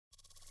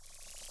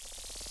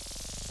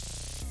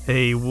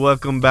Hey,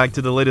 welcome back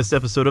to the latest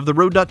episode of the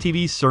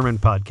Road.tv Sermon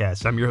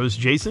Podcast. I'm your host,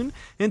 Jason,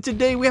 and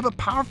today we have a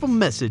powerful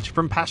message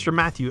from Pastor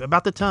Matthew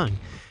about the tongue.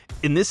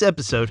 In this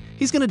episode,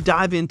 he's going to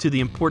dive into the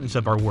importance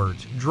of our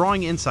words,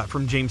 drawing insight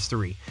from James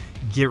 3.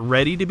 Get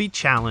ready to be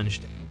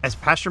challenged as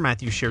Pastor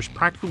Matthew shares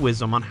practical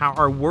wisdom on how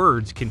our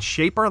words can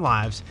shape our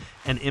lives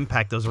and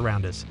impact those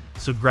around us.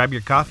 So grab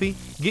your coffee,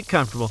 get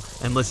comfortable,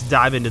 and let's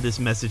dive into this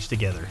message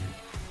together.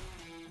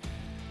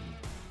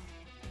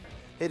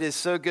 It is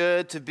so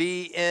good to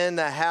be in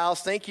the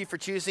house. Thank you for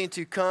choosing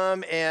to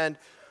come and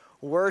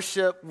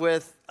worship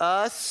with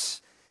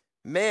us.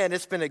 Man,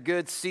 it's been a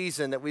good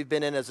season that we've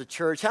been in as a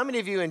church. How many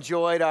of you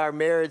enjoyed our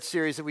marriage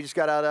series that we just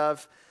got out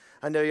of?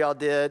 I know y'all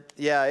did.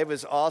 Yeah, it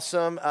was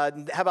awesome. How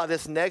about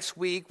this? Next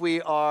week,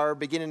 we are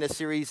beginning a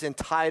series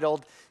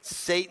entitled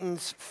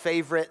Satan's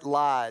Favorite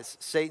Lies.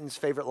 Satan's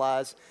Favorite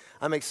Lies.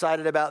 I'm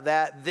excited about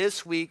that.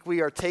 This week, we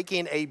are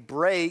taking a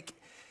break,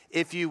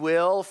 if you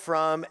will,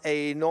 from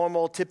a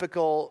normal,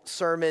 typical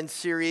sermon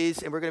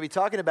series, and we're going to be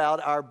talking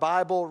about our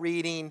Bible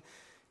reading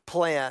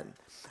plan.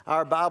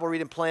 Our Bible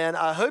reading plan.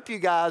 I hope you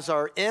guys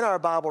are in our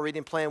Bible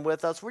reading plan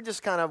with us. We're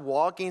just kind of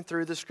walking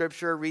through the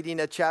scripture, reading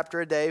a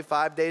chapter a day,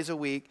 5 days a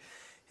week,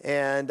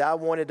 and I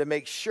wanted to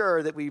make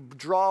sure that we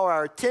draw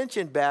our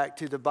attention back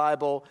to the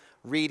Bible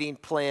reading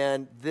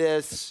plan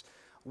this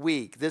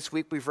week. This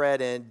week we've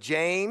read in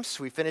James.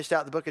 We finished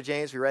out the book of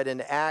James. We read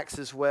in Acts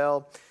as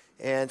well.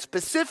 And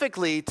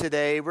specifically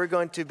today, we're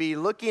going to be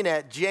looking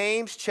at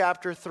James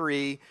chapter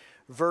 3,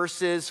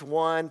 verses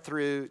 1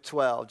 through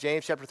 12.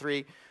 James chapter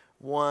 3,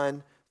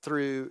 1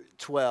 through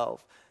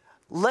 12.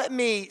 Let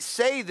me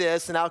say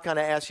this, and I'll kind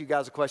of ask you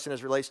guys a question as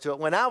it relates to it.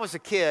 When I was a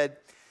kid,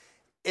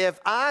 if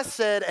I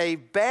said a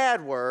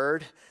bad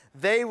word,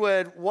 they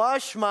would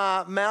wash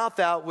my mouth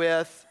out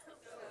with,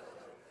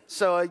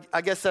 so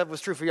I guess that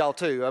was true for y'all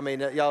too. I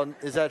mean, y'all,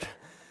 is that...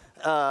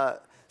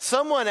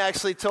 Someone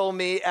actually told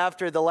me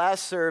after the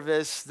last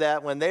service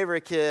that when they were a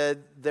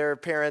kid, their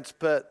parents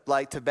put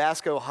like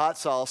Tabasco hot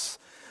sauce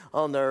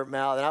on their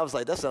mouth. And I was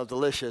like, that sounds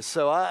delicious.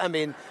 So, I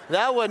mean,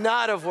 that would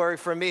not have worked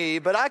for me.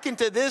 But I can,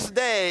 to this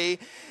day,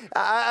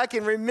 I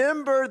can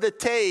remember the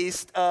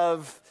taste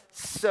of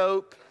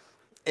soap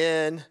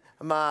in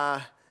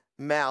my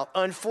mouth.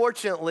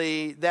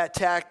 Unfortunately, that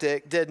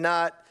tactic did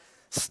not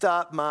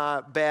stop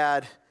my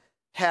bad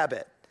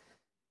habit.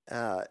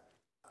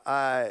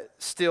 I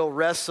still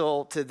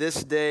wrestle to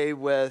this day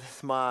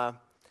with my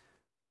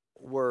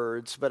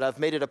words, but I've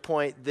made it a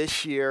point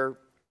this year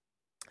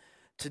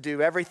to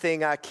do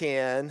everything I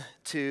can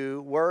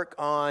to work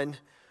on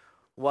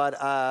what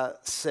I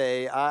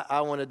say.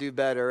 I want to do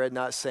better at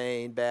not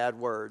saying bad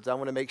words. I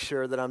want to make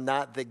sure that I'm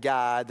not the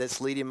guy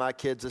that's leading my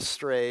kids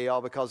astray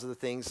all because of the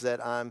things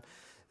that I'm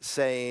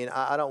saying.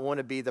 I don't want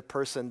to be the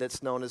person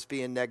that's known as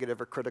being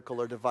negative or critical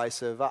or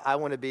divisive. I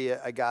want to be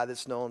a guy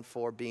that's known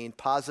for being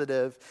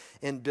positive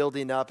and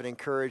building up and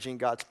encouraging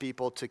God's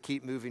people to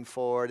keep moving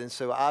forward. And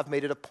so I've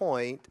made it a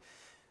point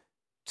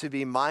to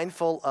be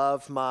mindful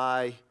of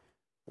my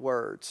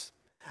words.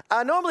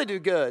 I normally do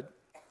good.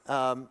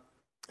 I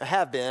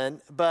have been.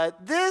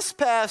 But this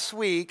past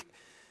week,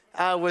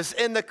 I was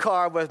in the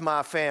car with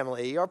my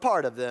family, or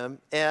part of them.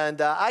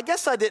 And I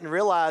guess I didn't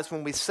realize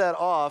when we set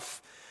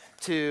off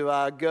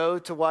to go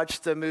to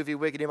watch the movie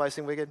Wicked. Anybody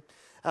seen Wicked?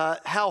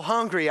 How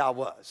hungry I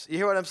was. You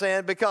hear what I'm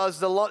saying? Because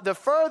the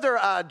further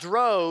I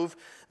drove,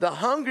 the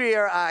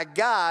hungrier I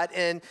got.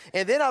 And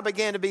then I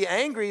began to be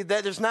angry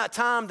that there's not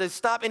time to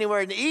stop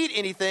anywhere and eat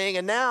anything.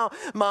 And now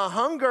my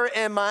hunger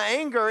and my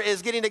anger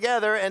is getting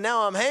together. And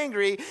now I'm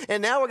hangry.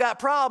 And now we got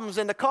problems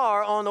in the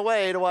car on the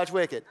way to watch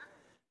Wicked.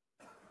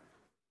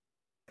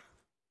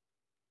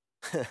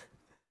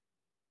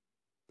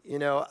 You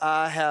know,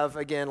 I have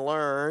again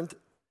learned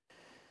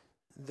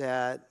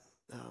that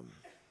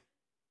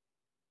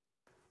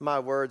my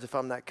words, if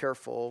I'm not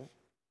careful,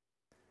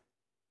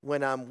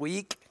 when I'm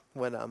weak,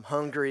 when I'm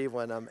hungry,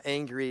 when I'm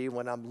angry,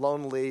 when I'm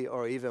lonely,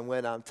 or even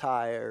when I'm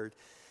tired,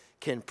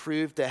 can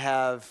prove to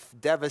have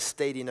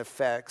devastating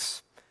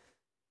effects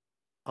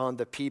on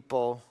the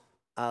people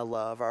I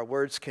love. Our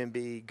words can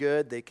be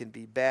good, they can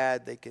be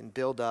bad, they can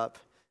build up,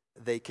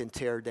 they can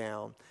tear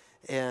down.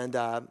 And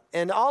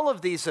all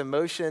of these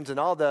emotions and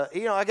all the,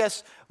 I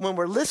guess when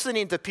we're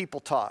listening to people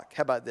talk,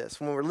 how about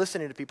this? When we're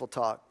listening to people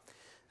talk,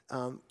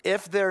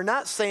 if they're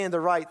not saying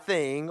the right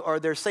thing or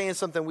they're saying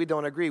something we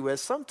don't agree with,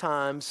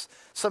 sometimes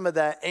some of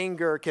that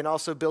anger can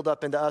also build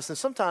up into us. And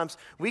sometimes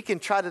we can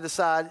try to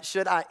decide,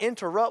 should I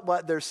interrupt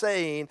what they're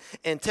saying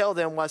and tell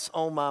them what's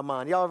on my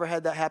mind? Y'all ever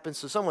had that happen?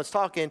 So someone's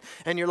talking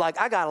and you're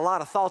like, I got a lot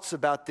of thoughts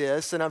about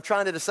this. And I'm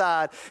trying to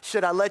decide,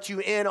 should I let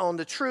you in on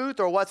the truth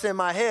or what's in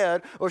my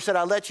head? Or should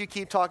I let you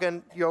keep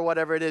talking your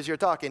whatever it is you're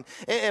talking?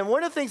 And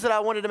one of the things that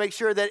I wanted to make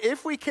sure that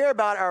if we care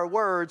about our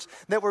words,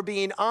 that we're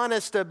being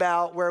honest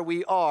about where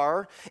we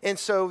are. And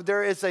so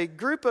there is a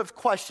group of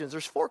questions.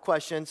 There's 4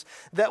 questions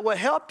that will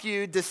help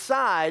you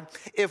decide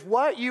if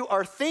what you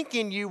are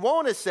thinking you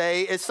want to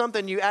say is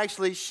something you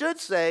actually should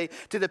say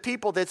to the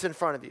people that's in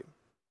front of you.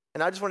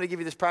 And I just want to give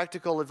you this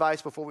practical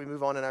advice before we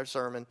move on in our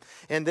sermon.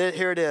 And then,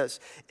 here it is.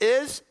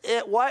 Is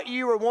it what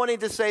you were wanting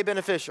to say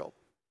beneficial?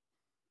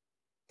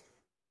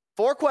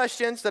 4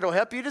 questions that will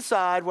help you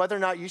decide whether or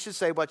not you should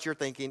say what you're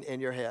thinking in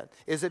your head.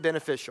 Is it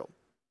beneficial?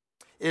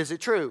 Is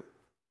it true?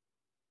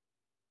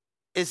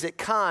 Is it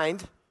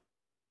kind?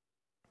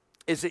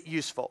 Is it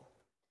useful?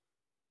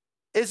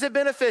 Is it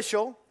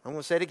beneficial? I'm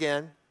going to say it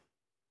again.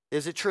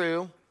 Is it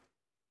true?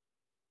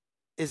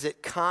 Is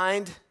it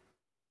kind?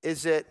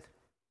 Is it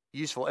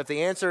useful? If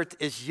the answer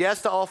is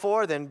yes to all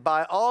 4, then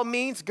by all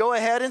means, go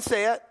ahead and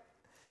say it.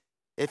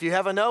 If you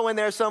have a no in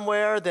there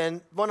somewhere,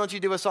 then why don't you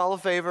do us all a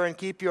favor and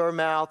keep your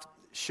mouth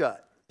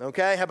shut?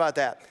 Okay, how about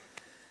that?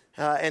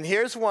 And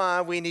here's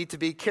why we need to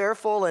be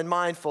careful and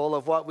mindful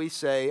of what we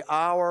say.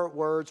 Our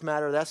words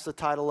matter. That's the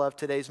title of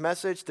today's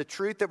message. The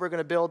truth that we're going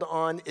to build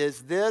on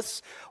is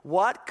this: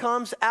 what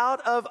comes out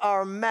of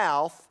our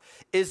mouth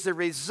is the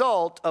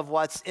result of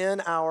what's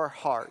in our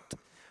heart.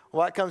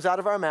 What comes out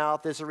of our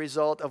mouth is a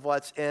result of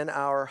what's in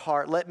our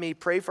heart. Let me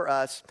pray for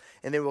us,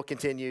 and then we'll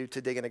continue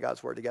to dig into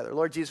God's word together.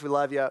 Lord Jesus, we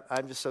love you.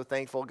 I'm just so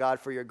thankful, God,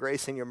 for your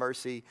grace and your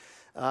mercy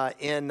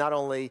in not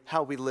only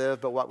how we live,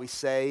 but what we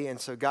say.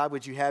 And so, God,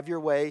 would you have your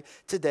way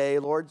today?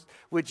 Lord,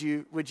 would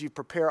you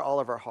prepare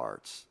all of our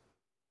hearts?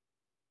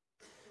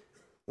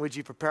 Would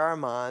you prepare our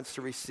minds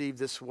to receive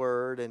this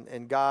word?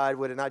 And God,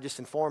 would it not just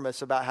inform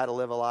us about how to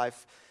live a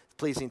life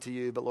pleasing to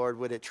you, but Lord,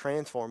 would it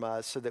transform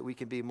us so that we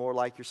can be more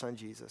like your son,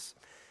 Jesus?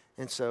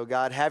 And so,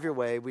 God, have your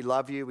way. We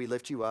love you. We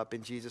lift you up.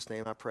 In Jesus'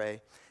 name I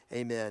pray.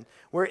 Amen.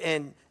 We're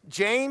in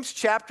James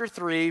chapter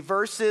 3,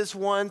 verses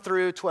 1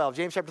 through 12.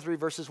 James chapter 3,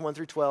 verses 1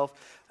 through 12.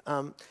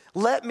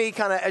 Let me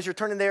kind of, as you're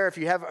turning there, if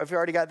you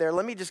already got there,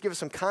 let me just give us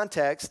some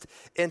context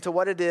into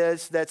what it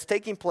is that's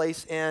taking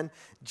place in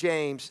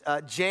James.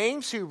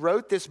 James, who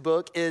wrote this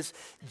book, is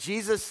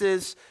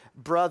Jesus's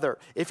brother.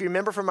 If you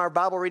remember from our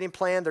Bible reading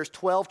plan, there's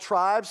 12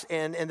 tribes,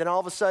 and then all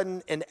of a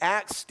sudden in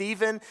Acts,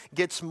 Stephen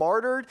gets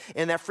martyred,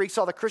 and that freaks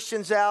all the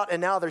Christians out, and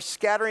now they're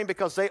scattering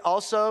because they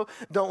also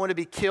don't want to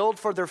be killed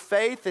for their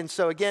faith. And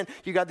so again,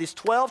 you got these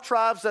 12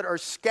 tribes that are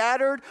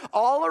scattered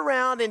all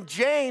around, and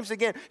James,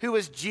 again, who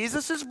is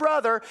Jesus's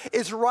brother,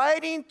 is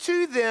writing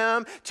to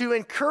them to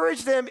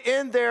encourage them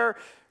in their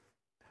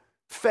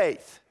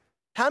faith.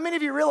 How many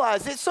of you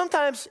realize it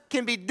sometimes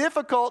can be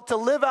difficult to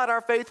live out our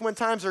faith when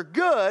times are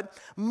good,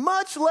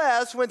 much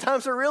less when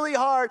times are really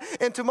hard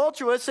and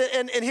tumultuous?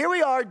 And here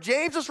we are,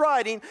 James is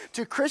writing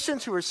to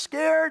Christians who are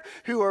scared,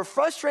 who are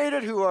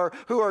frustrated, who are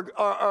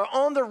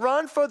on the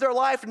run for their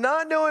life,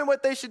 not knowing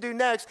what they should do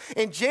next.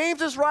 And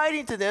James is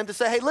writing to them to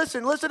say, hey,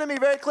 listen to me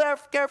very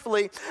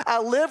carefully. I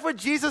lived with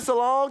Jesus a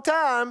long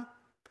time.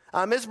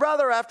 I'm his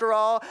brother, after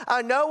all.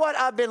 I know what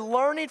I've been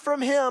learning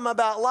from him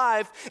about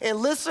life, and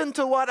listen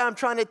to what I'm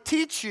trying to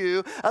teach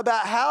you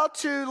about how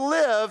to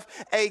live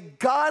a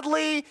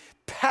godly,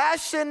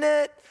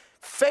 passionate,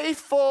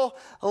 faithful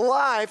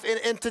life.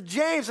 And to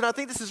James, and I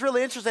think this is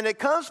really interesting, it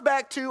comes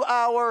back to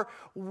our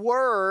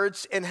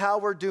words and how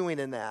we're doing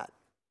in that.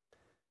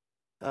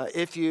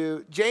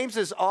 James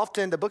is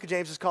often, the book of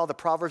James is called the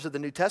Proverbs of the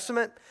New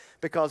Testament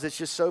because it's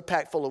just so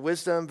packed full of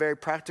wisdom, very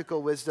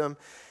practical wisdom.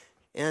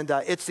 And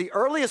it's the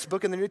earliest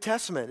book in the New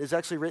Testament. It's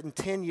actually written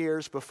 10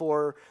 years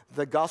before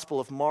the Gospel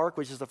of Mark,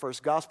 which is the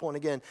first gospel. And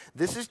again,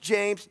 this is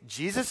James,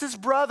 Jesus'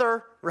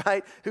 brother,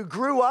 right, who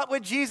grew up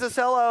with Jesus,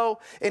 hello.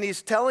 And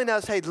he's telling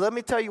us, hey, let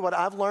me tell you what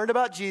I've learned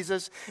about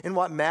Jesus and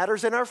what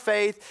matters in our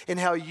faith and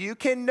how you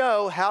can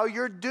know how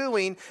you're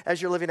doing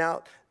as you're living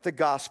out the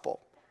gospel.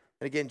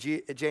 And again,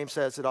 James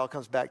says it all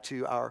comes back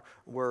to our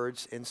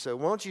words. And so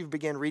why don't you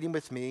begin reading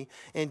with me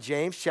in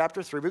James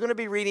chapter 3. We're going to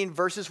be reading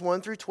verses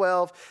 1 through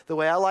 12. The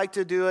way I like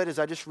to do it is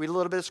I just read a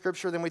little bit of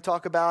scripture, then we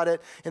talk about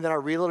it, and then I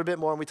read a little bit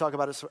more and we talk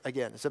about it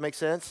again. Does that make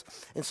sense?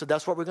 And so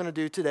that's what we're going to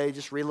do today.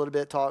 Just read a little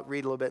bit, talk,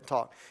 read a little bit,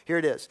 talk. Here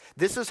it is.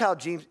 This is how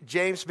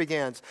James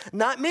begins.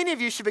 Not many of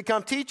you should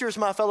become teachers,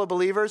 my fellow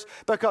believers,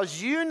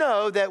 because you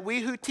know that we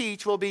who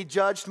teach will be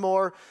judged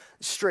more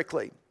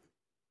strictly.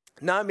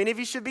 Not many of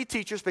you should be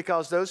teachers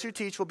because those who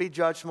teach will be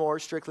judged more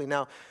strictly.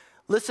 Now,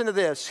 listen to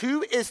this.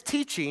 Who is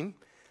teaching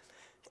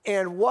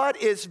and what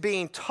is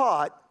being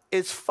taught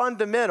is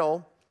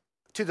fundamental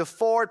to the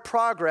forward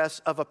progress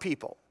of a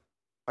people.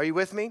 Are you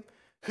with me?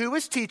 Who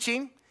is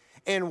teaching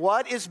and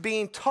what is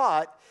being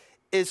taught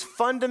is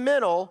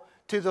fundamental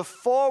to the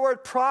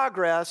forward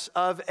progress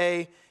of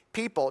a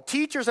people.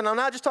 Teachers, and I'm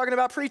not just talking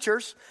about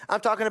preachers, I'm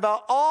talking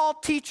about all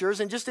teachers.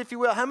 And just if you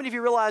will, how many of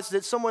you realize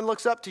that someone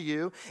looks up to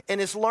you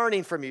and is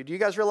learning from you? Do you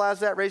guys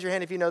realize that? Raise your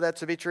hand if you know that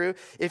to be true.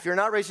 If you're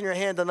not raising your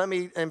hand, then let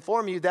me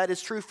inform you that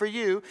is true for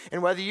you.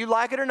 And whether you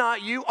like it or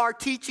not, you are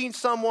teaching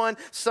someone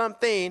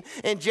something.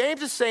 And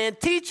James is saying,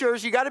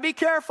 teachers, you got to be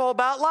careful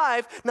about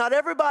life. Not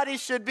everybody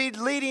should be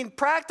leading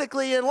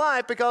practically in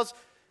life because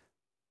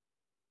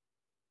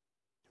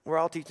we're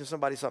all teaching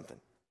somebody something.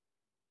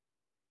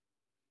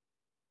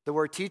 The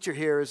word teacher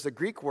here is the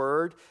Greek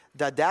word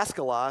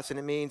didaskalos, and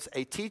it means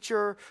a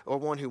teacher or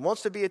one who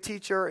wants to be a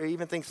teacher or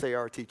even thinks they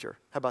are a teacher.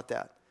 How about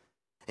that?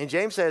 And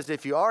James says,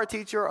 if you are a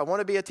teacher, or want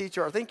to be a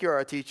teacher, or think you are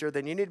a teacher,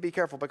 then you need to be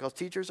careful because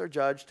teachers are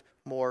judged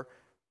more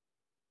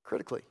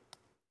critically.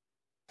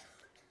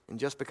 And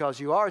just because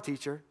you are a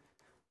teacher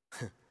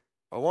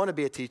or want to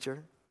be a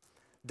teacher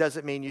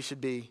doesn't mean you should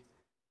be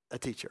a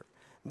teacher.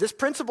 This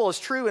principle is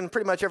true in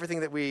pretty much everything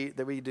that we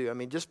do. I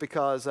mean, just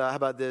because, how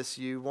about this,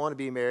 you want to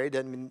be married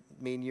doesn't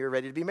mean you're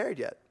ready to be married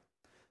yet.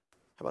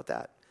 How about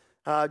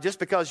that? Just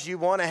because you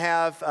want to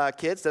have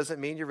kids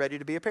doesn't mean you're ready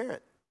to be a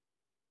parent.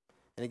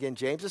 And again,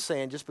 James is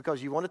saying just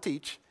because you want to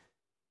teach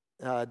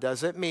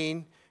doesn't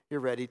mean you're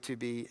ready to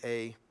be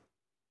a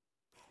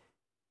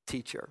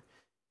teacher.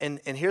 And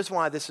here's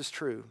why this is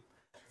true.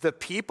 The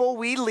people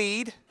we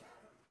lead,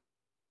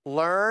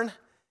 learn,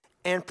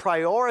 and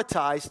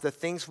prioritize the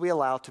things we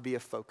allow to be a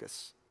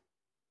focus.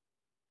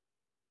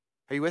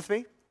 Are you with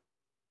me?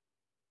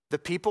 The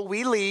people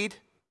we lead,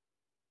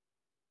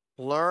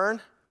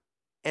 learn,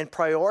 and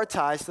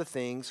prioritize the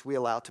things we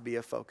allow to be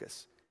a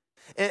focus.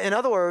 In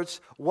other words,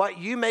 what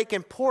you make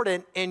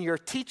important in your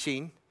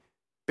teaching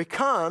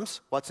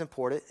becomes what's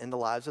important in the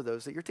lives of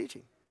those that you're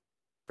teaching.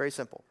 Very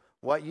simple.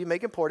 What you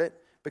make important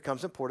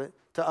becomes important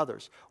to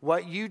others.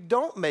 What you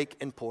don't make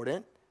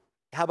important,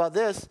 how about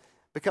this,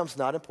 becomes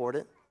not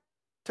important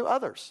to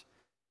others.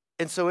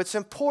 And so it's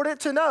important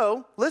to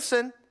know,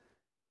 listen,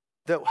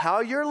 that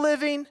how you're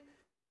living,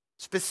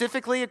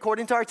 specifically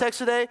according to our text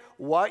today,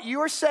 what you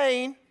are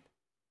saying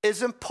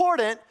is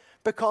important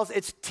because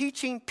it's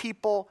teaching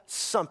people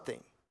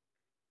something.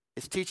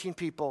 It's teaching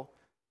people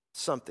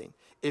something.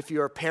 If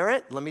you're a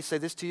parent, let me say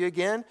this to you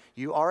again,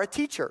 you are a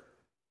teacher.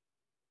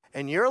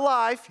 And your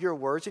life, your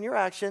words and your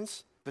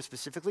actions, but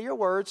specifically your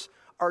words,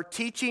 are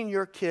teaching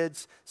your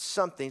kids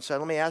something. So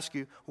let me ask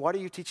you, what are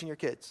you teaching your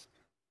kids?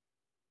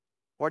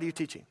 What are you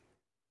teaching?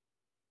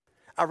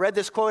 I read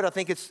this quote. I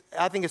think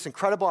it's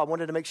incredible. I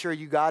wanted to make sure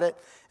you got it.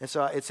 And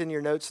so it's in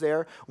your notes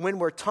there. When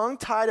we're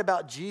tongue-tied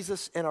about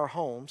Jesus in our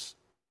homes,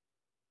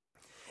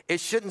 it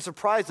shouldn't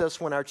surprise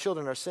us when our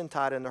children are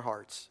sin-tied in their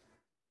hearts.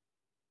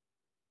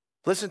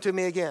 Listen to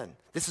me again.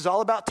 This is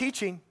all about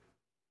teaching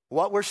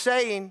what we're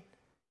saying,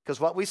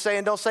 because what we say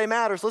and don't say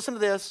matters. Listen to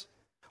this.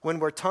 When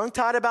we're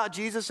tongue-tied about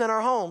Jesus in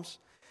our homes,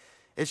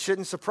 it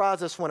shouldn't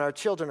surprise us when our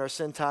children are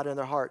sin-tied in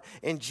their heart.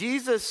 And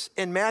Jesus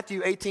in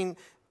Matthew 18,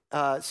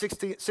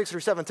 6 or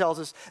 7 tells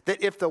us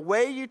that if the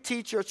way you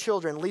teach your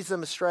children leads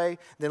them astray,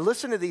 then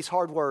listen to these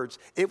hard words.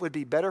 It would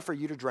be better for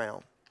you to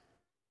drown.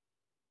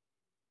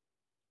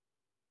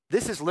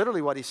 This is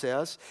literally what he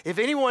says. If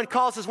anyone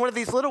causes one of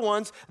these little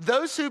ones,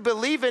 those who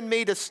believe in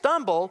me, to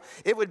stumble,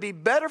 it would be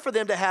better for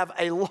them to have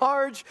a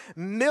large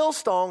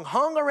millstone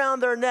hung around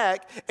their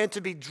neck and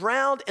to be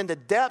drowned in the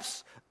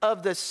depths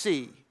of the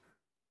sea.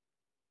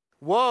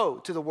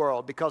 Woe to the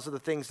world because of the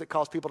things that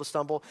cause people to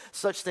stumble.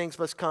 Such things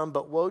must come,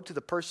 but woe to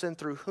the person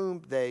through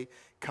whom they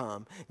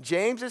come.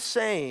 James is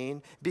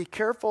saying, be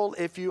careful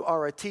if you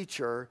are a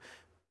teacher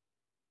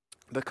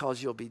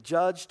because you'll be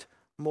judged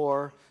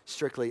more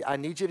strictly. I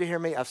need you to hear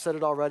me. I've said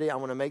it already. I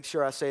want to make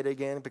sure I say it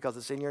again because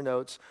it's in your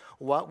notes.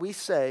 What we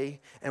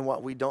say and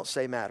what we don't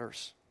say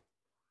matters.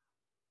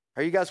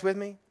 Are you guys with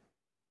me?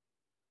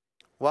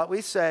 What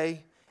we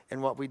say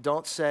and what we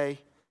don't say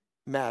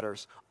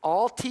matters.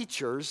 All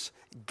teachers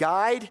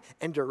guide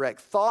and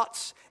direct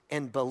thoughts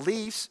and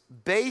beliefs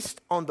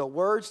based on the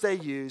words they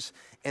use,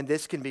 and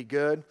this can be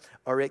good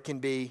or it can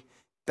be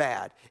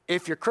bad.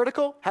 If you're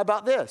critical, how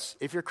about this?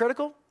 If you're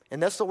critical,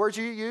 and that's the words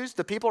you use,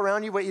 the people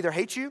around you will either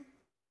hate you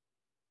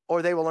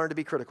or they will learn to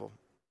be critical.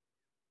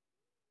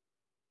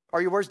 Are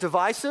your words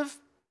divisive?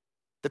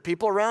 The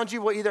people around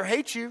you will either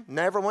hate you,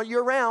 never want you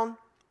around,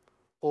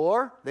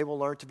 or they will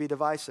learn to be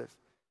divisive.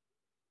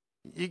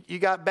 You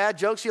got bad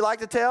jokes you like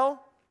to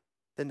tell?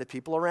 Then the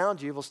people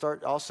around you will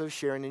start also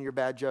sharing in your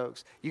bad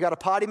jokes. You got a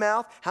potty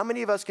mouth? How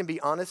many of us can be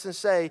honest and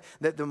say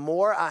that the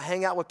more I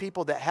hang out with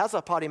people that has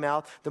a potty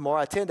mouth, the more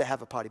I tend to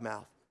have a potty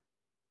mouth?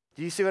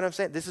 Do you see what I'm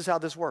saying? This is how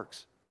this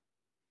works.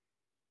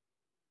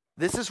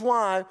 This is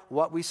why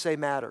what we say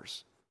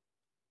matters.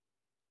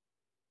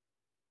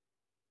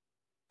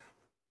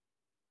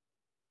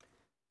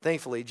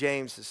 Thankfully,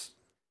 James is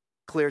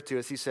clear to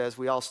us. He says,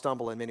 we all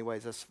stumble in many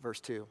ways. That's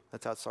verse 2.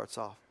 That's how it starts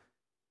off.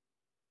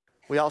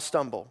 We all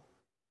stumble.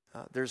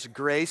 There's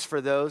grace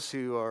for those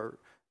who are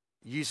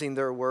using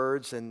their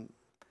words and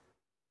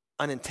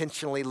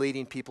unintentionally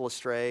leading people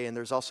astray. And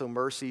there's also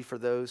mercy for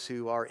those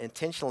who are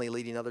intentionally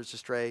leading others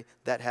astray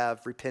that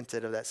have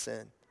repented of that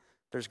sin.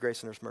 There's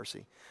grace and there's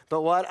mercy.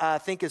 But what I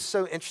think is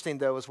so interesting,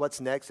 though, is what's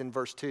next in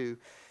verse 2.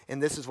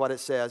 And this is what it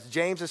says.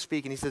 James is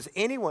speaking. He says,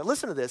 anyone,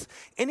 listen to this,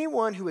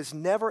 anyone who is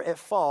never at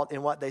fault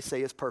in what they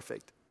say is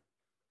perfect.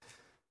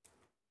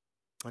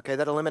 Okay,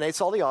 that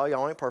eliminates all the y'all.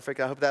 Y'all ain't perfect.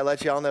 I hope that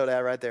lets y'all know that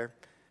right there.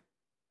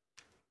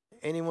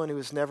 Anyone who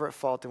is never at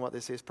fault in what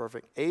they say is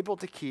perfect, able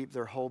to keep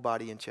their whole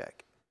body in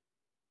check.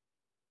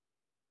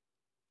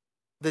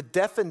 The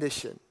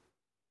definition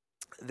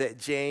that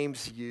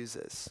James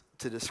uses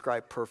to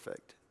describe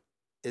perfect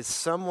is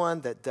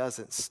someone that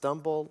doesn't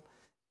stumble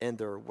in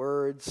their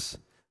words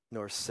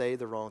nor say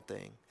the wrong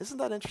thing. Isn't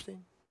that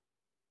interesting?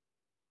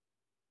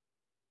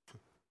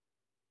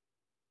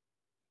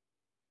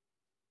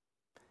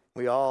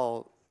 We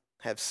all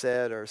have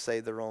said or say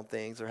the wrong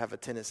things or have a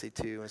tendency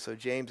to. And so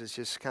James is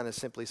just kind of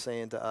simply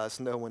saying to us,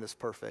 no one is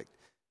perfect,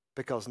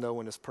 because no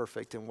one is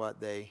perfect in what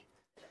they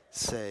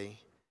say.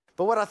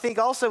 But what I think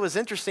also is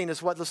interesting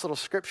is what this little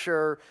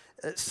scripture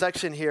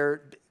section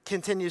here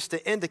continues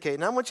to indicate.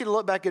 And I want you to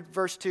look back at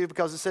verse 2,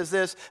 because it says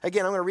this.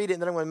 Again, I'm going to read it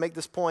and then I'm going to make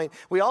this point.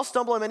 We all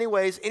stumble in many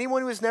ways.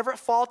 Anyone who is never at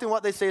fault in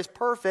what they say is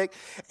perfect,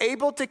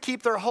 able to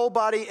keep their whole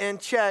body in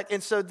check.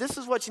 And so this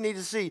is what you need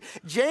to see.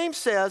 James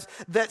says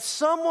that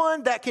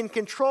someone that can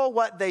control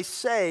what they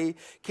say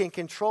can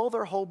control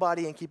their whole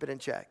body and keep it in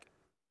check.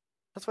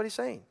 That's what he's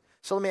saying.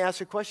 So let me ask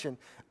you a question.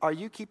 Are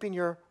you keeping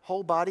your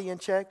whole body in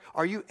check?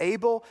 Are you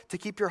able to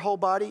keep your whole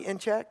body in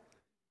check?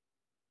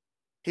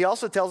 He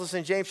also tells us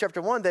in James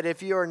chapter 1 that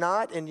if you are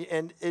not, and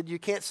you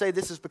can't say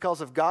this is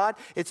because of God,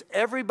 it's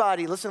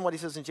everybody. Listen to what he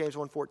says in James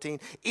 1:14.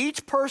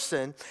 Each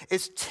person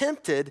is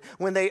tempted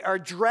when they are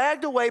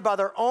dragged away by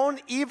their own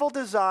evil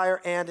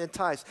desire and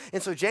enticed.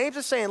 And so James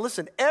is saying,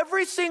 listen,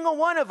 every single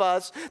one of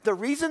us, the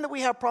reason that we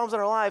have problems in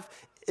our life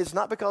is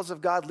not because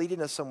of God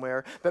leading us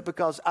somewhere, but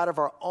because out of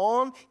our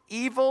own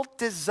evil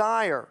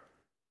desire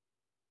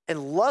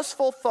and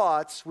lustful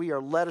thoughts, we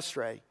are led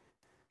astray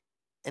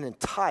and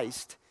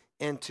enticed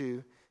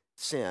into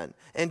sin.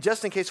 And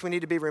just in case we need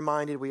to be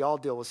reminded, we all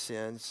deal with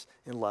sins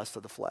and lust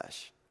of the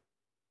flesh.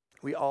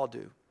 We all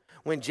do.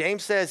 When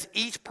James says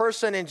each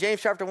person in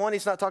James chapter 1,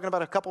 he's not talking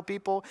about a couple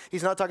people.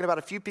 He's not talking about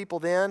a few people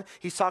then.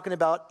 He's talking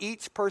about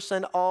each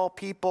person, all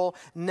people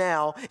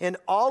now. And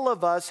all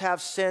of us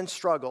have sin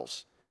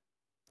struggles.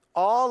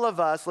 All of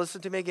us,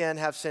 listen to me again,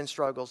 have sin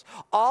struggles.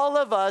 All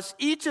of us,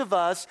 each of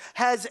us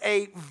has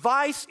a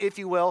vice, if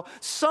you will,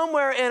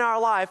 somewhere in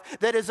our life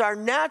that is our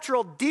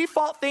natural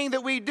default thing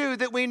that we do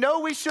that we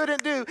know we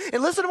shouldn't do.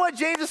 And listen to what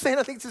James is saying.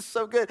 I think this is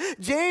so good.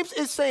 James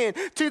is saying,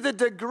 to the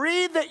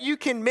degree that you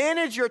can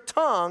manage your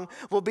tongue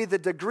will be the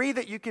degree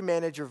that you can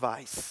manage your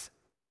vice.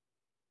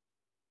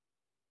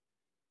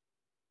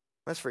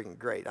 That's freaking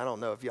great. I don't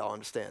know if y'all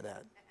understand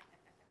that.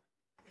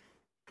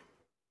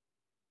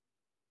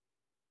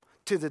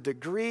 To the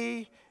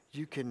degree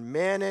you can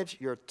manage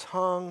your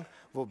tongue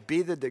will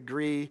be the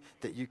degree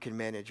that you can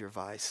manage your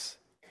vice.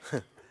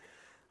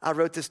 I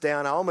wrote this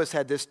down. I almost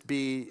had this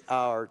be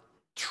our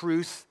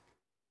truth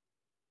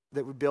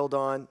that we build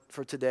on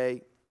for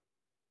today.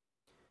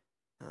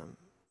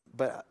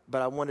 But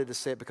I wanted to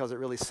say it because it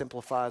really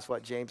simplifies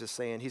what James is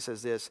saying. He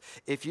says this: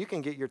 if you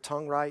can get your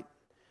tongue right,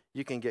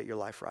 you can get your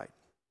life right.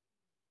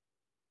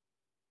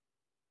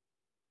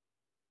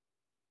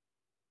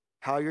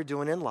 How you're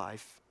doing in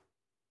life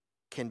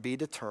can be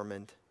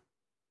determined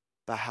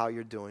by how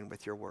you're doing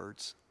with your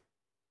words.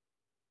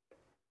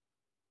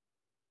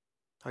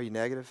 Are you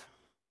negative?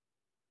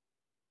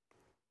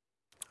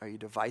 Are you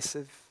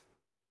divisive?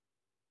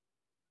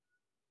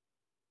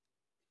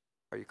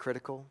 Are you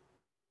critical?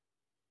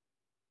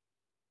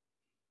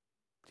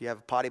 Do you have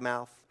a potty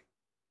mouth?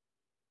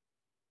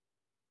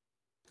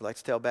 You like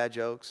to tell bad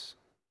jokes?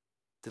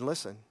 Then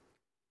listen,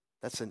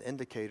 that's an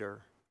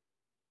indicator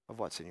of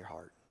what's in your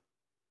heart.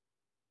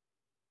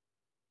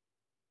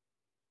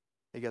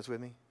 Are you guys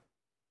with me?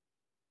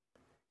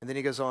 And then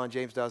he goes on,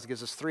 James does,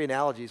 gives us three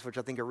analogies, which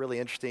I think are really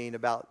interesting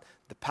about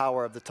the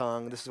power of the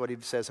tongue. This is what he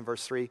says in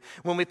verse 3.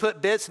 When we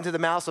put bits into the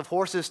mouths of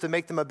horses to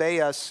make them obey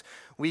us,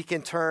 we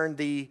can turn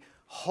the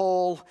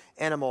whole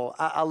animal.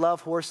 I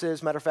love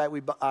horses. Matter of fact, we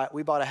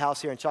bought a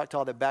house here in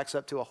Choctaw that backs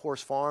up to a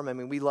horse farm. I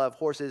mean, we love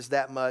horses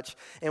that much.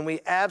 And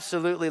we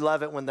absolutely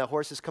love it when the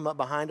horses come up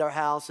behind our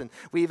house. And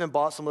we even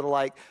bought some little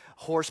like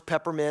horse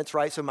peppermints,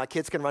 right? So my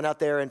kids can run out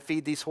there and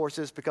feed these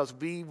horses because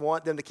we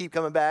want them to keep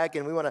coming back.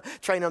 And we want to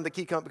train them to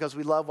keep coming because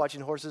we love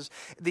watching horses.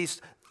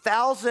 These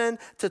 1,000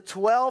 to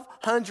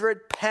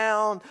 1,200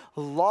 pound,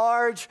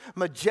 large,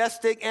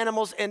 majestic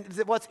animals. And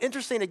what's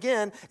interesting,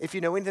 again, if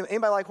you know anything,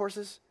 anybody like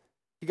horses?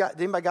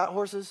 Anybody got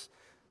horses?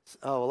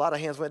 Oh, a lot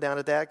of hands went down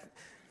at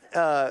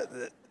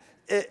that.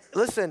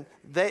 Listen,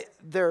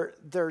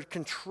 they're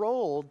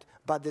controlled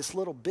by this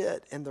little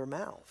bit in their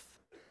mouth.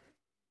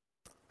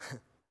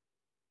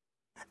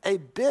 A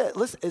bit,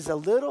 listen, is a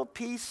little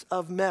piece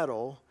of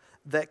metal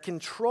that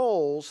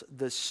controls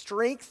the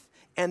strength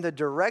and the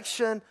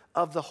direction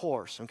of the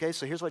horse. Okay,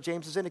 so here's what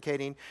James is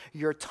indicating.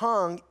 Your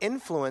tongue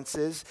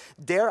influences,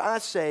 dare I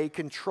say,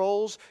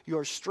 controls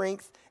your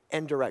strength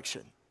and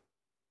direction.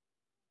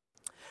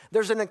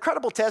 There's an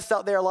incredible test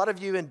out there. A lot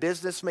of you in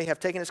business may have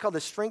taken it. It's called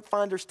the Strength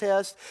Finders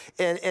test.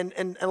 And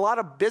a lot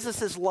of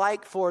businesses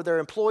like for their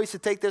employees to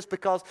take this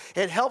because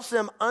it helps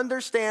them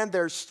understand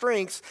their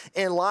strengths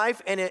in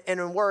life and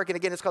in work. And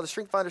again, it's called the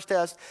Strength Finders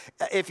test.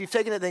 If you've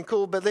taken it, then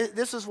cool. But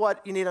this is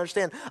what you need to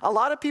understand. A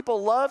lot of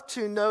people love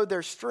to know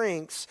their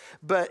strengths,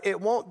 but it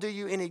won't do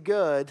you any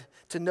good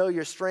to know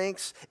your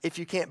strengths if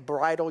you can't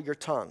bridle your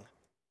tongue.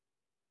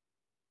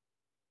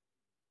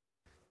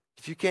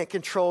 If you can't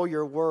control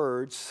your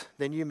words,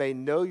 then you may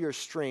know your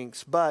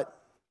strengths, but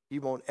you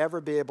won't ever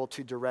be able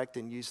to direct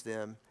and use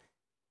them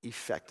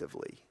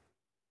effectively.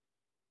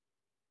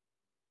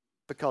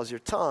 Because your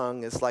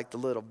tongue is like the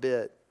little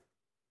bit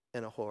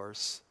in a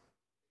horse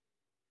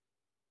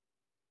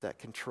that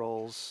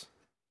controls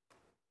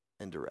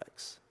and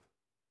directs.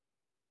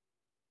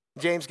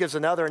 James gives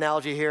another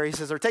analogy here. He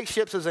says, or take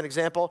ships as an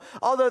example.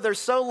 Although they're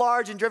so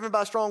large and driven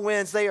by strong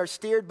winds, they are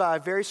steered by a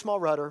very small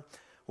rudder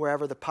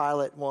wherever the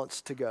pilot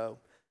wants to go.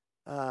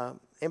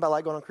 Anybody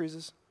like going on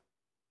cruises?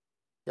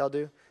 Y'all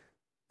do?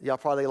 Y'all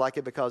probably like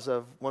it because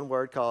of one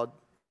word called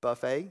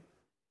buffet.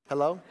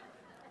 Hello?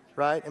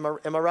 Right? Am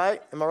I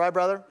right? Am I right,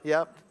 brother?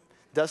 Yep.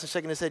 Dustin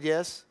shaking his head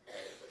yes.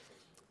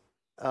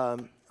 I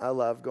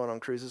love going on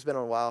cruises. It's been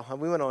a while.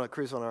 We went on a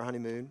cruise on our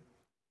honeymoon.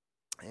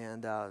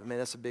 And, man,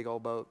 that's a big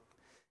old boat.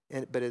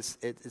 But it's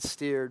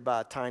steered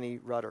by a tiny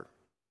rudder.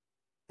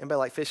 Anybody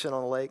like fishing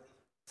on the lake?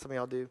 Some of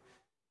y'all do.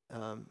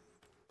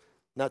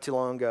 Not too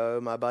long ago,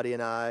 my buddy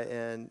and I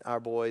and our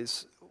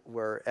boys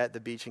were at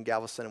the beach in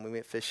Galveston, and we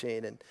went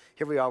fishing. And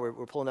here we are.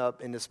 We're pulling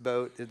up in this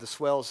boat. The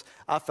swells,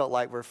 I felt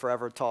like were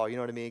forever tall. You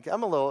know what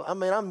I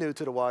mean? I'm new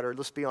to the water.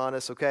 Let's be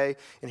honest, okay?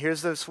 And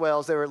here's the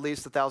swells. They were at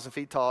least 1,000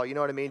 feet tall. You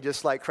know what I mean?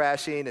 Just like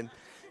crashing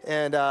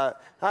and I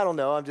don't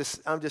know. I'm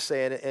just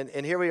saying.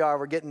 And here we are.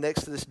 We're getting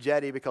next to this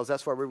jetty because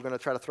that's where we were going to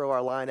try to throw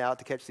our line out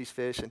to catch these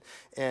fish.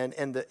 And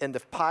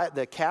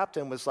the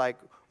captain was like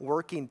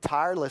working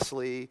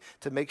tirelessly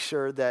to make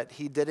sure that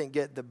he didn't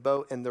get the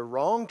boat in the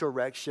wrong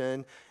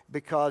direction,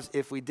 because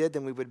if we did,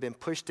 then we would have been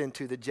pushed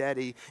into the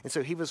jetty. And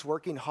so he was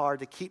working hard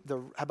to keep the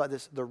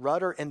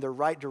rudder in the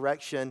right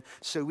direction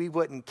so we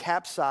wouldn't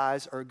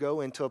capsize or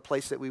go into a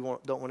place that we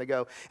don't want to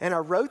go. And I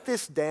wrote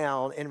this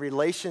down in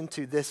relation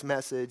to this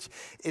message,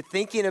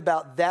 thinking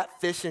about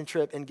that fishing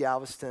trip in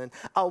Galveston.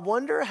 I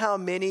wonder how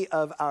many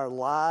of our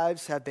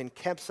lives have been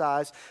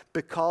capsized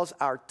because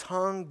our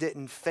tongue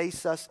didn't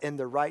face us in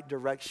the right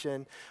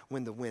direction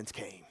when the winds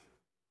came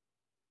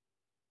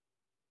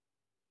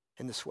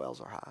and the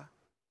swells are high.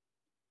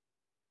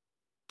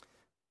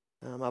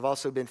 I've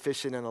also been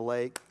fishing in a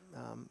lake.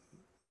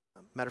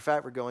 Matter of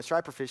fact, we're going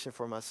striper fishing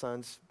for my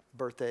son's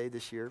birthday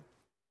this year.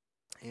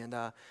 And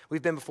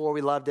we've been before, we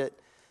loved it.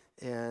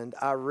 And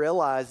I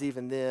realized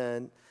even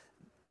then,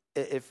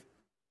 if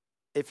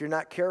you're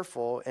not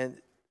careful, and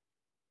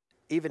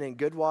even in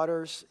good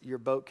waters, your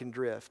boat can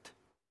drift.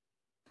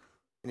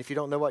 And if you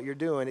don't know what you're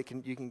doing,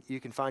 you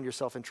can find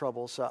yourself in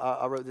trouble. So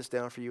I wrote this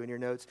down for you in your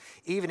notes.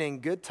 Even in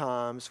good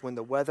times, when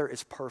the weather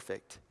is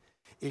perfect,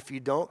 if you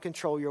don't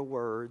control your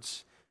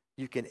words,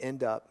 you can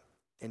end up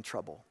in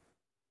trouble.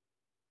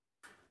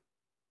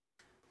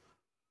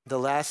 The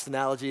last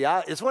analogy,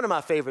 it's one of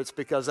my favorites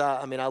because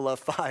I love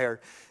fire.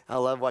 I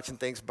love watching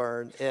things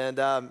burn.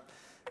 And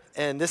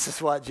this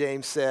is what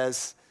James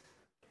says.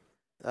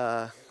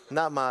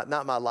 Not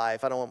my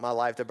life. I don't want my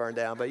life to burn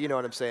down, but you know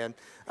what I'm saying.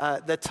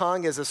 The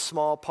tongue is a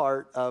small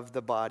part of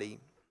the body,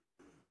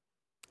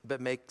 but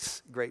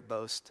makes great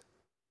boast.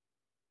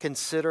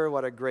 Consider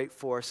what a great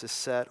force is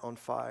set on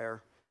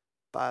fire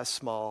by a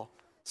small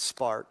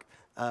spark.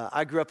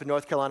 I grew up in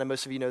North Carolina.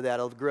 Most of you know that.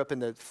 I grew up in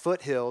the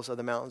foothills of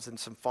the mountains in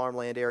some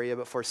farmland area.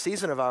 But for a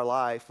season of our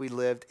life, we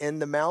lived in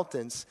the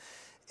mountains.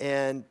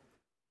 And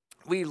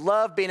we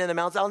loved being in the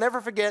mountains. I'll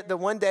never forget the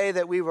one day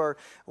that we were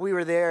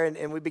there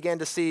and we began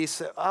to see,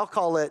 so I'll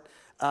call it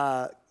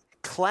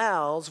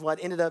clouds,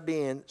 what ended up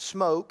being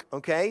smoke,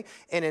 okay?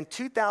 And in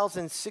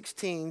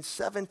 2016,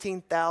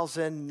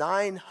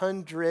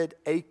 17,900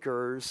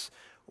 acres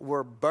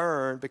were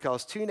burned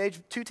because two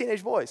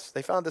teenage boys,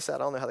 they found this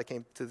out. I don't know how they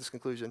came to this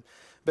conclusion,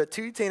 but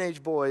two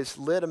teenage boys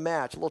lit a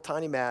match, a little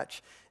tiny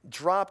match,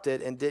 dropped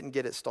it and didn't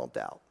get it stomped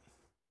out.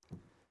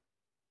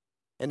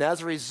 And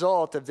as a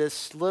result of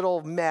this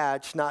little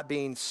match not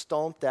being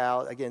stomped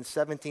out, again,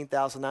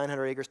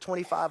 17,900 acres,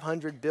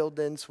 2,500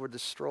 buildings were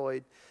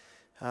destroyed.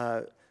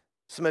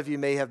 Some of you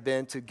may have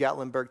been to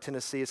Gatlinburg,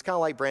 Tennessee. It's kind of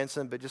like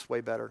Branson, but just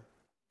way better.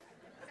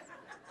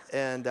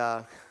 And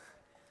I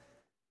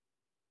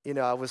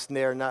was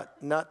there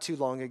not too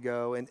long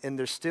ago, and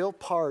there's still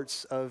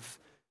parts of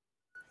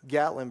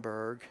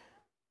Gatlinburg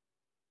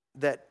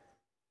that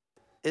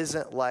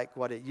isn't like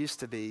what it used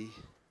to be,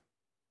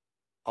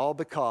 all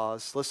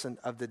because, listen,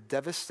 of the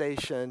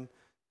devastation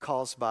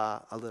caused by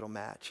a little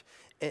match.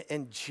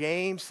 And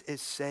James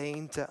is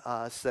saying to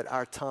us that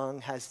our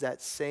tongue has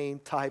that same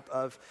type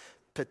of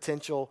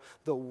potential.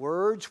 The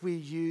words we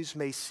use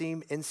may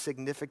seem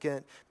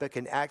insignificant, but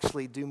can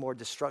actually do more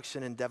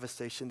destruction and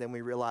devastation than we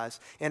realize.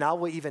 And I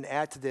will even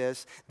add to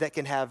this, that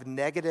can have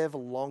negative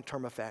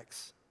long-term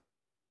effects.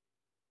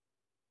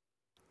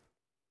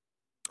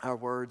 Our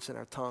words and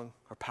our tongue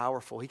are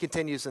powerful. He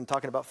continues in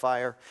talking about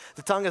fire.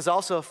 The tongue is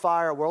also a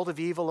fire, a world of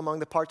evil among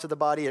the parts of the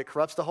body. It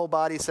corrupts the whole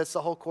body, sets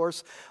the whole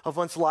course of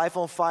one's life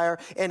on fire,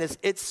 and is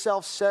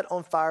itself set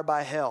on fire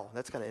by hell.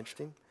 That's kind of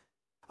interesting.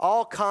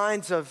 All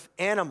kinds of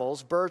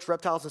animals, birds,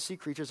 reptiles, and sea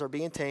creatures are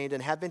being tamed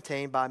and have been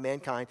tamed by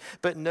mankind,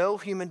 but no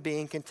human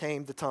being can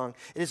tame the tongue.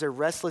 It is a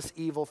restless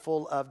evil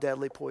full of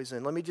deadly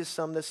poison. Let me just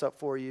sum this up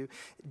for you.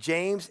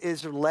 James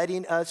is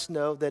letting us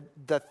know that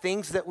the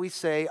things that we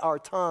say, our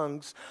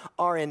tongues,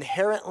 are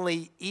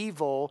inherently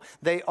evil.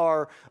 They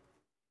are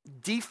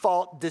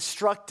default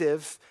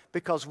destructive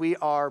because we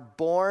are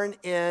born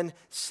in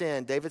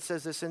sin. David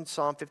says this in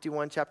Psalm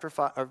 51, chapter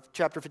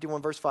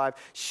 51, verse 5.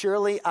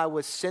 Surely I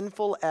was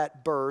sinful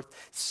at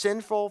birth,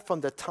 sinful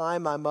from the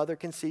time my mother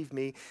conceived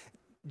me.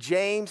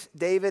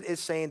 David is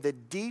saying the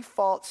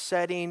default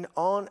setting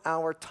on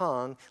our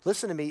tongue,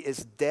 listen to me,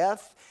 is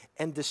death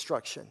and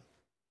destruction.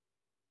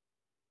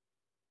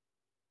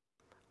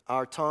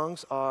 Our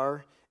tongues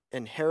are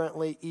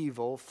inherently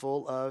evil,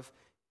 full of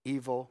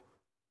evil,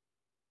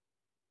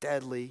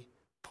 deadly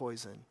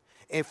poison.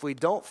 If we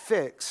don't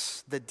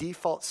fix the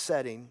default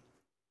setting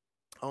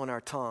on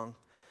our tongue,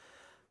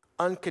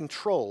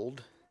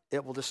 uncontrolled,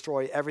 it will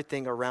destroy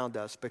everything around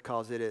us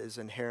because it is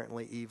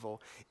inherently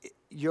evil.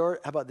 How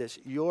about this?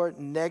 Your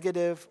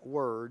negative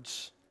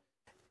words,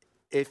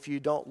 if you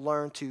don't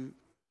learn to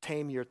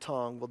tame your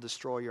tongue, will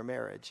destroy your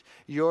marriage.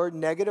 Your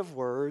negative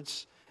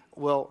words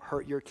will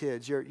hurt your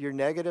kids. Your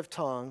negative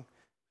tongue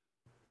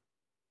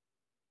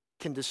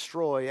can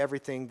destroy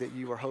everything that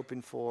you were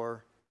hoping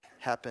for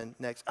happen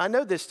next. I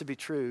know this to be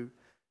true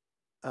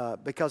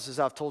because, as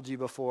I've told you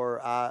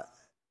before, I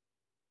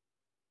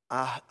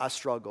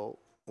struggle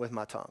with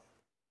my tongue,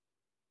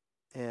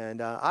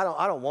 and I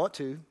don't want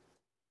to.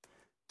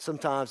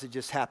 Sometimes it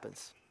just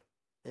happens,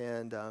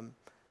 and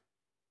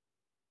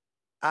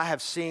I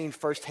have seen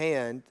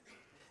firsthand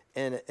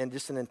in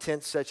just an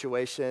intense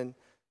situation,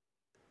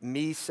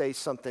 me say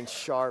something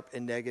sharp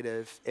and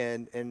negative,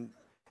 and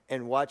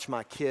watch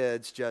my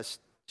kids just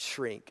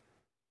shrink.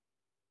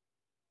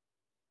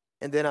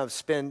 And then I've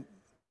spent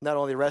not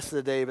only the rest of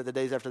the day, but the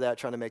days after that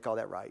trying to make all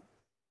that right.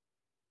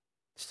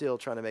 Still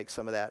trying to make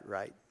some of that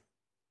right.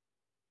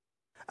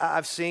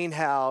 I've seen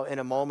how in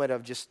a moment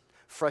of just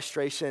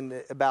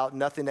frustration about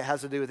nothing that has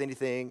to do with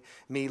anything,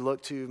 me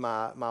look to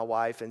my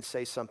wife and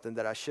say something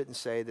that I shouldn't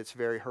say that's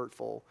very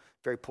hurtful,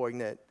 very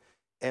poignant,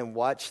 and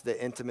watch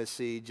the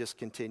intimacy just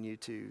continue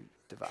to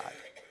divide.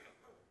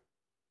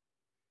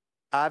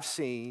 I've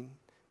seen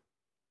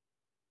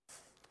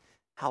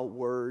how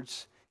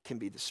words can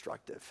be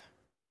destructive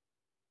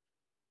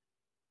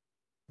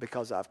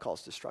because I've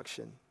caused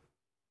destruction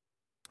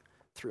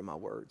through my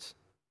words.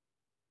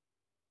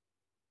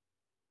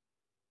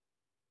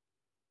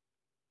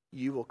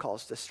 You will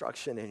cause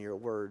destruction in your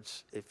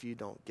words if you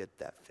don't get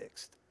that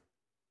fixed.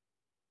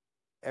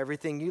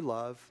 Everything you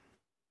love,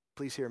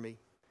 please hear me,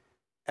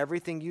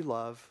 everything you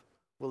love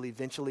will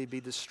eventually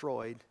be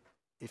destroyed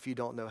if you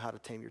don't know how to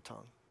tame your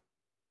tongue.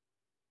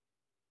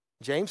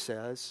 James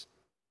says,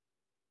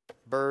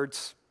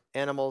 birds,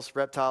 animals,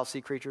 reptiles,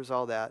 sea creatures,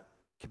 all that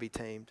can be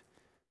tamed.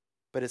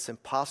 But it's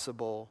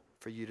impossible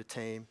for you to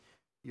tame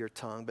your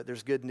tongue. But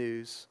there's good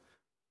news.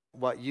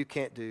 What you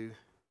can't do,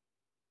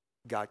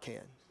 God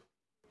can.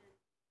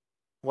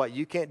 What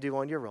you can't do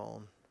on your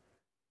own,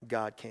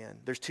 God can.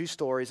 There's two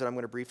stories that I'm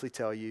going to briefly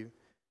tell you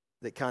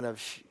that kind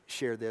of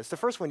share this. The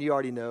first one you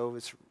already know.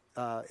 It's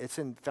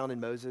found in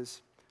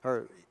Moses,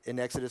 or in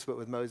Exodus, but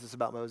with Moses,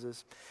 about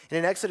Moses. And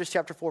in Exodus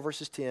chapter 4,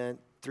 verses 10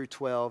 through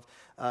 12,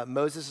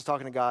 Moses is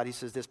talking to God. He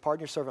says this,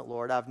 "Pardon your servant,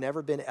 Lord, I've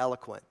never been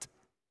eloquent,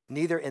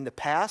 neither in the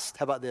past,"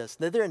 how about this?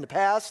 "Neither in the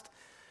past,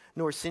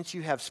 nor since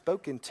you have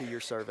spoken to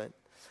your servant.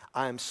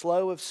 I am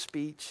slow of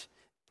speech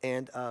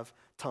and of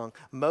tongue."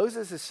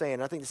 Moses is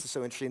saying, I think this is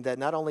so interesting, that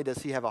not only does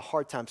he have a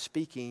hard time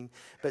speaking,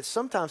 but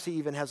sometimes he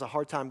even has a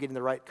hard time getting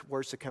the right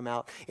words to come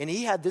out. And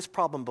he had this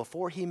problem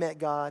before he met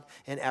God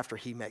and after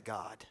he met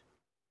God.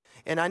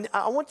 And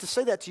I want to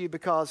say that to you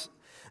because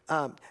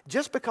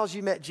just because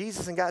you met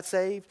Jesus and got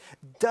saved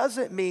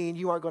doesn't mean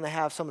you aren't going to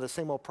have some of the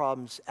same old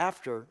problems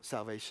after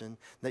salvation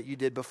that you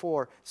did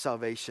before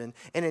salvation.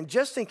 And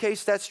just in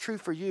case that's true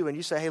for you and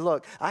you say, hey,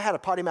 look, I had a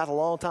potty mouth a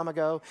long time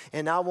ago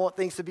and I want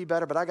things to be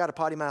better, but I got a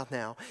potty mouth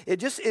now.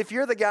 If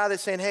you're the guy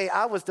that's saying, hey,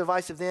 I was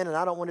divisive then and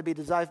I don't want to be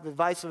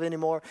divisive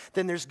anymore,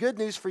 then there's good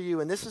news for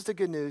you. And this is the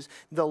good news.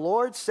 The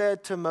Lord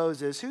said to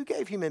Moses, who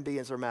gave human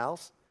beings their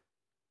mouths?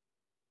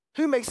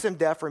 Who makes them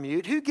deaf or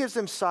mute? Who gives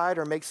them sight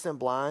or makes them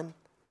blind?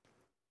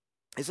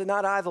 Is it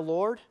not I, the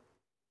Lord?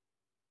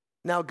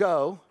 Now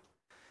go,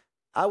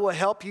 I will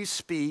help you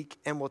speak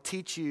and will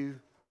teach you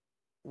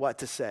what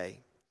to say.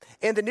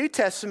 In the New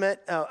Testament,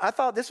 I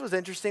thought this was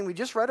interesting. We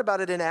just read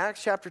about it in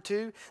Acts chapter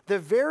 2. The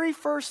very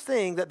first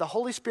thing that the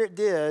Holy Spirit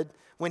did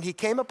when he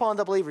came upon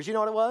the believers, you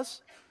know what it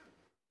was?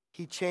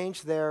 He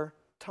changed their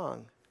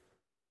tongue.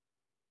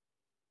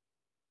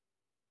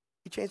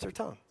 He changed their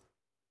tongue.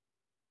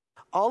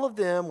 All of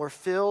them were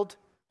filled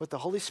with the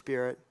Holy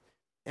Spirit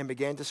and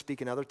began to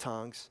speak in other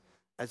tongues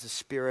as the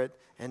Spirit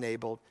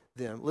enabled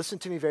them. Listen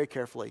to me very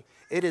carefully.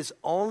 It is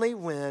only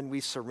when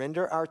we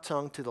surrender our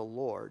tongue to the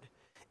Lord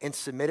and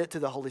submit it to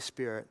the Holy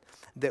Spirit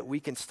that we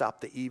can stop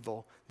the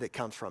evil that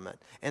comes from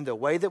it. And the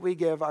way that we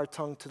give our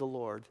tongue to the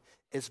Lord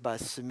is by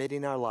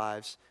submitting our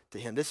lives to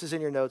Him. This is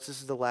in your notes.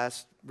 This is the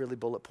last really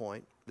bullet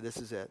point, but this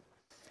is it.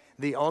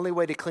 The only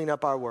way to clean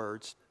up our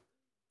words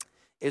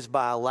is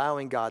by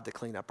allowing God to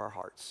clean up our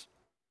hearts.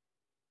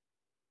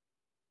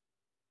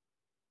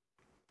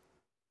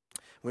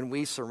 When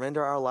we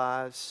surrender our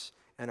lives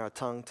and our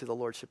tongue to the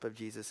Lordship of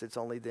Jesus, it's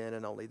only then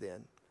and only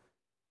then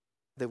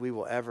that we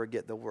will ever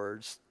get the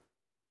words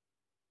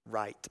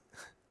right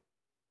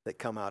that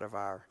come out of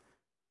our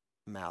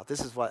mouth. This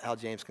is how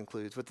James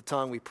concludes. With the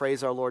tongue we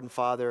praise our Lord and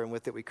Father, and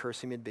with it we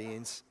curse human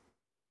beings.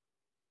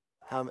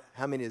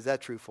 How many is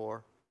that true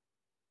for?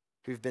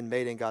 Who've been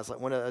made in God's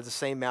likeness. One of the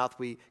same mouth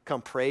we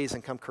come praise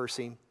and come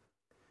cursing.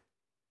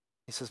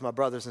 He says, my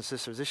brothers and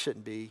sisters, this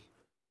shouldn't be.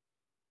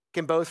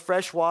 Can both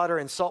fresh water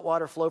and salt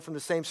water flow from the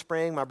same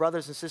spring? My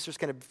brothers and sisters,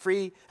 can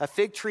a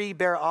fig tree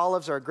bear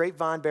olives or a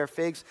grapevine bear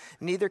figs?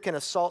 Neither can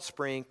a salt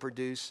spring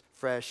produce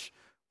fresh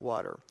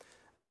water.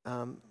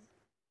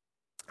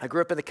 I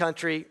grew up in the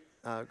country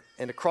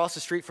and across the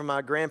street from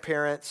my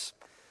grandparents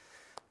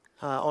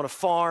on a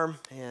farm,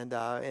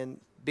 and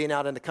being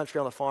out in the country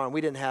on the farm,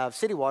 we didn't have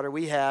city water.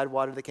 We had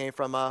water that came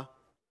from a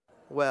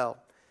well.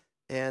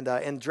 And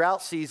in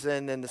drought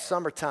season in the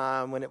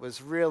summertime when it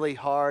was really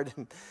hard,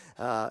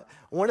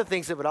 one of the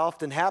things that would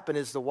often happen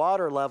is the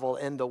water level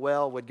in the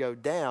well would go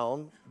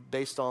down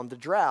based on the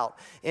drought.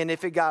 And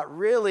if it got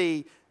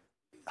really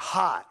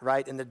hot,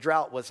 right, and the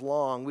drought was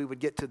long, we would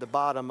get to the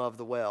bottom of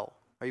the well.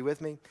 Are you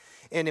with me?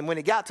 And then when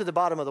it got to the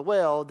bottom of the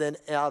well, then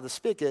out of the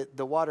spigot,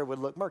 the water would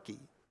look murky.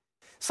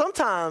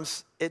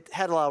 Sometimes it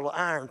had a lot of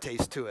iron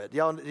taste to it. Do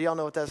y'all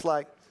know what that's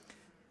like?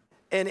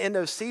 And in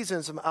those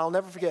seasons, I'll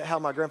never forget how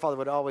my grandfather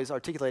would always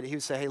articulate it. He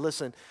would say, hey,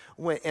 listen,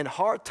 in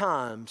hard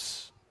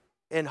times,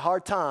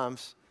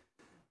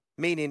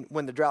 meaning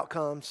when the drought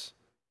comes,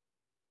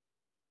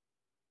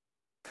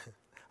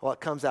 what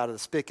comes out of the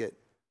spigot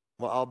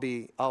will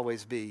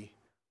always be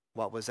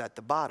what was at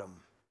the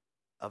bottom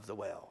of the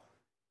well.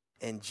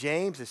 And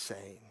James is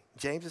saying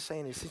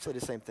essentially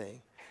the same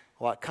thing.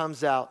 What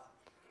comes out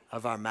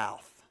of our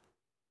mouth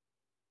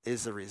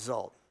is the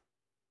result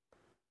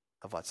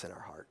of what's in our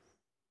heart.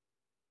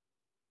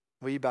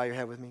 Will you bow your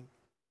head with me?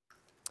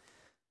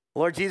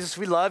 Lord Jesus,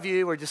 we love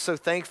you. We're just so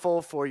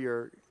thankful for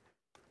your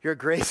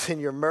grace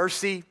and your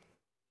mercy.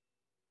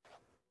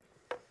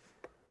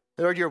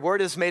 Lord, your word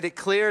has made it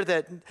clear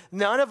that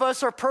none of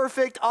us are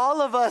perfect.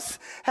 All of us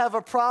have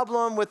a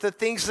problem with the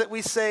things that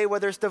we say,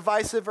 whether it's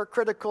divisive or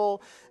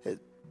critical,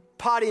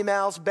 potty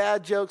mouths,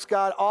 bad jokes,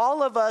 God.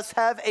 All of us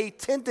have a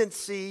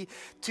tendency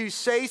to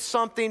say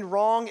something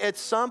wrong at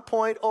some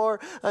point or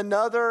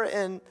another.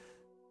 And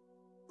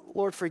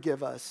Lord,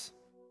 forgive us.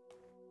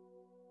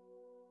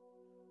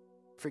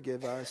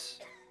 Forgive us.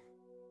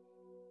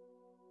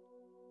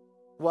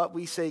 What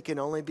we say can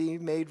only be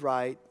made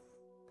right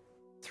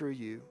through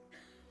you.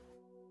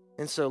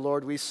 And so,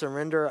 Lord, we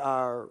surrender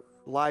our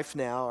life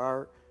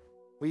now.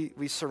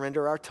 We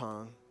surrender our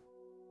tongue.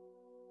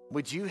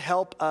 Would you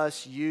help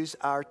us use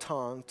our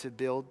tongue to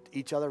build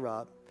each other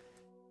up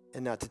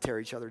and not to tear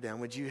each other down?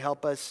 Would you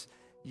help us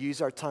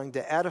use our tongue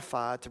to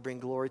edify, to bring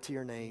glory to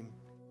your name,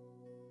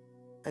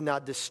 and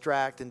not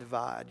distract and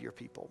divide your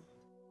people?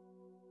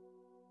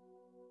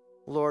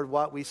 Lord,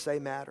 what we say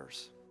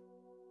matters.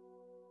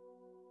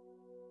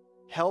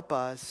 Help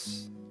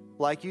us,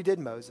 like you did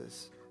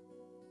Moses,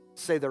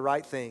 say the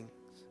right things.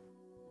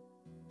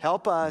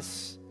 Help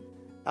us,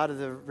 out of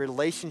the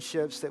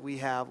relationships that we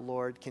have,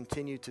 Lord,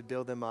 continue to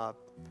build them up.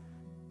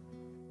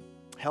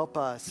 Help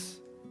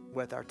us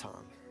with our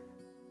tongue.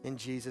 In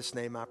Jesus'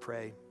 name I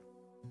pray.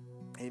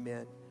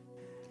 Amen.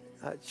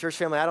 Church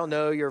family, I don't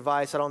know your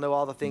vice. I don't know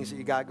all the things that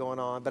you got going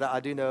on, but I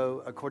do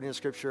know, according to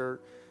Scripture,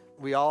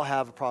 we all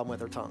have a problem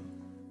with our tongue.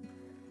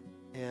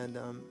 And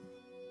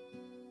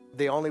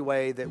the only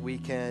way that we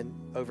can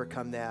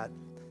overcome that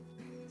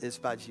is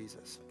by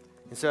Jesus.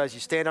 And so as you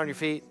stand on your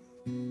feet,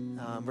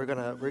 we're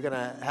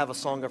gonna have a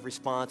song of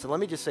response. And let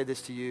me just say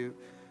this to you.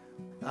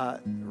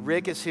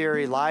 Rick is here,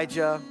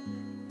 Elijah,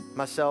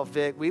 myself,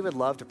 Vic. We would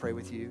love to pray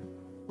with you.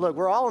 Look,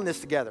 we're all in this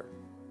together.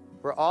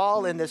 We're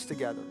all in this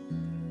together.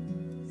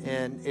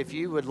 And if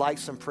you would like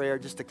some prayer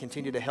just to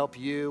continue to help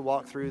you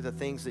walk through the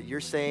things that you're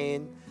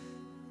saying,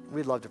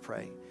 we'd love to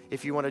pray.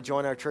 If you want to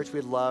join our church,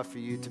 we'd love for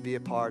you to be a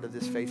part of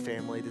this faith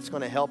family that's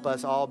going to help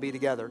us all be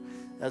together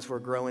as we're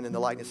growing in the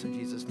likeness of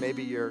Jesus.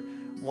 Maybe you're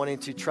wanting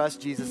to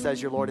trust Jesus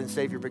as your Lord and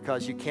Savior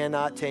because you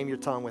cannot tame your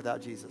tongue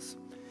without Jesus.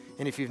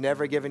 And if you've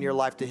never given your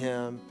life to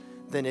him,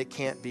 then it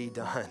can't be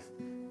done.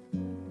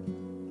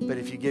 But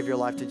if you give your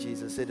life to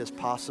Jesus, it is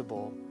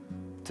possible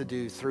to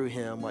do through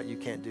him what you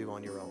can't do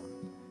on your own.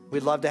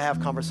 We'd love to have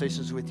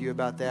conversations with you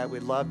about that.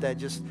 We'd love to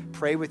just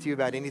pray with you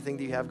about anything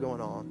that you have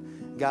going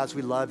on. Guys,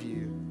 we love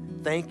you.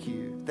 Thank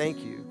you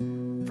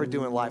for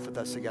doing life with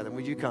us together.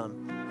 Would you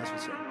come as we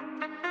sing?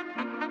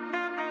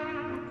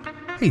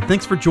 Hey,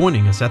 thanks for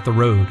joining us at The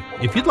Road.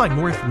 If you'd like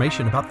more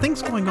information about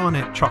things going on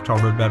at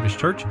Choctaw Road Baptist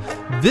Church,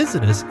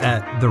 visit us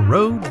at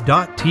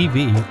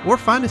theroad.tv or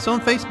find us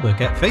on Facebook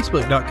at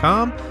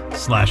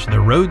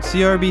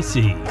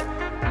facebook.com/theroadcrbc.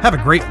 Have a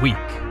great week.